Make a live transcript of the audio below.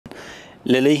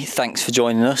Lily, thanks for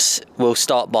joining us. We'll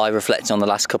start by reflecting on the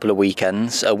last couple of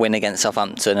weekends, a win against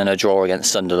Southampton and a draw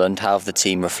against Sunderland. How have the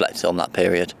team reflected on that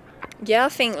period? Yeah, I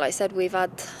think, like I said, we've had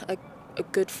a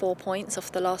good 4 points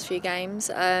off the last few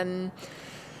games.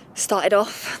 Started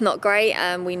off not great,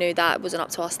 and we knew that wasn't up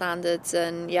to our standards.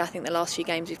 And yeah, I think the last few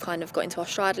games we've kind of got into our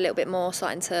stride a little bit more,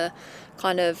 starting to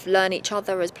kind of learn each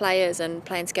other as players and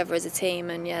playing together as a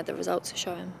team. And yeah, the results are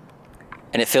showing.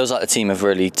 And it feels like the team have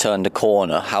really turned a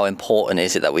corner. How important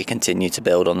is it that we continue to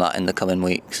build on that in the coming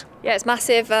weeks? Yeah, it's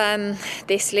massive.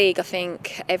 This league, I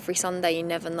think every Sunday you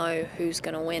never know who's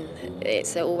going to win.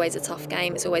 It's always a tough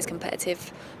game. It's always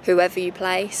competitive, whoever you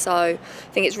play. So I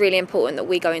think it's really important that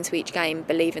we go into each game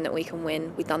believing that we can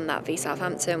win. We've done that v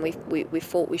Southampton. We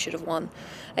thought we should have won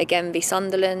again v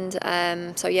Sunderland.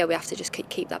 So yeah, we have to just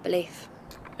keep that belief.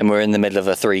 And we're in the middle of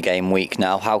a 3-game week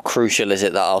now. How crucial is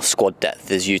it that our squad depth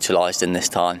is utilised in this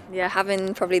time? Yeah,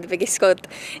 having probably the biggest squad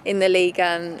in the league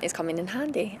is coming in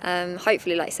handy.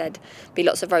 Hopefully, like I said, be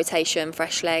lots of rotation,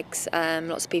 fresh legs,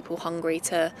 lots of people hungry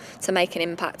to make an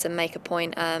impact and make a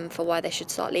point for why they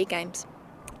should start league games.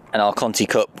 And our Conti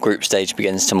Cup group stage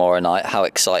begins tomorrow night. How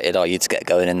excited are you to get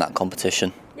going in that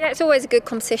competition? Yeah, it's always a good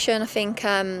competition. I think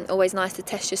always nice to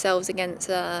test yourselves against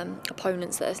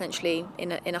opponents that are essentially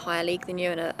in a higher league than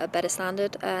you and a better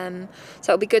standard. So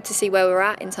it'll be good to see where we're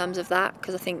at in terms of that,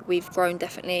 because I think we've grown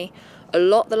definitely a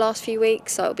lot the last few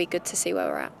weeks. So it'll be good to see where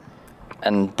we're at.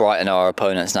 And Brighton are our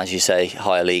opponents, and as you say,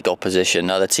 higher league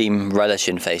opposition. Are the team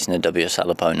relishing facing a WSL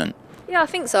opponent? Yeah, I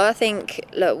think so. I think,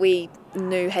 look, we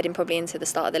knew heading probably into the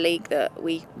start of the league that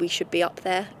we should be up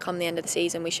there come the end of the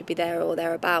season. We should be there or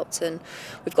thereabouts, and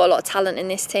we've got a lot of talent in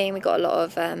this team. We've got a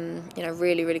lot of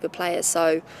really good players, so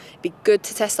it'd be good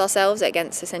to test ourselves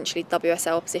against essentially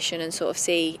WSL opposition and sort of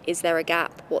see, is there a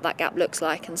gap, what that gap looks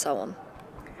like, and so on.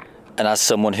 And as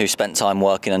someone who spent time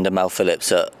working under Mel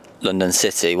Phillips at London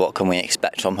City, what can we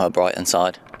expect from her Brighton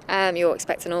side? You'll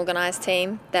expect an organised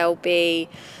team. They'll be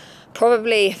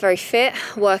probably very fit,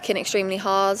 working extremely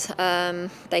hard.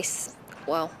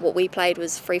 What we played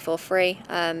was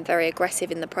 3-4-3, very aggressive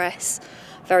in the press,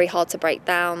 very hard to break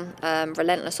down,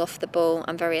 relentless off the ball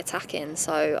and very attacking.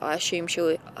 So I assume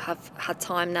she'll have had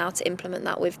time now to implement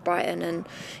that with Brighton, and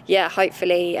yeah,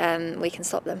 hopefully we can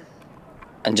stop them.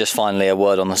 And just finally, a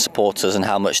word on the supporters and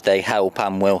how much they help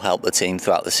and will help the team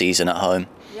throughout the season at home.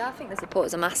 Yeah, I think the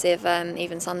supporters are massive,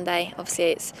 even Sunday.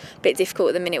 Obviously it's a bit difficult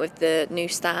at the minute with the new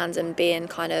stands and being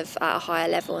kind of at a higher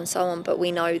level and so on, but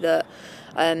we know that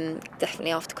definitely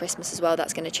after Christmas as well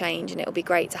that's going to change, and it'll be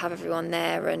great to have everyone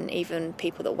there, and even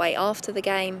people that wait after the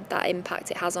game, that impact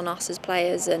it has on us as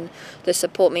players, and the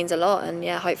support means a lot, and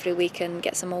yeah, hopefully we can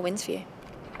get some more wins for you.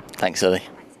 Thanks, Lily.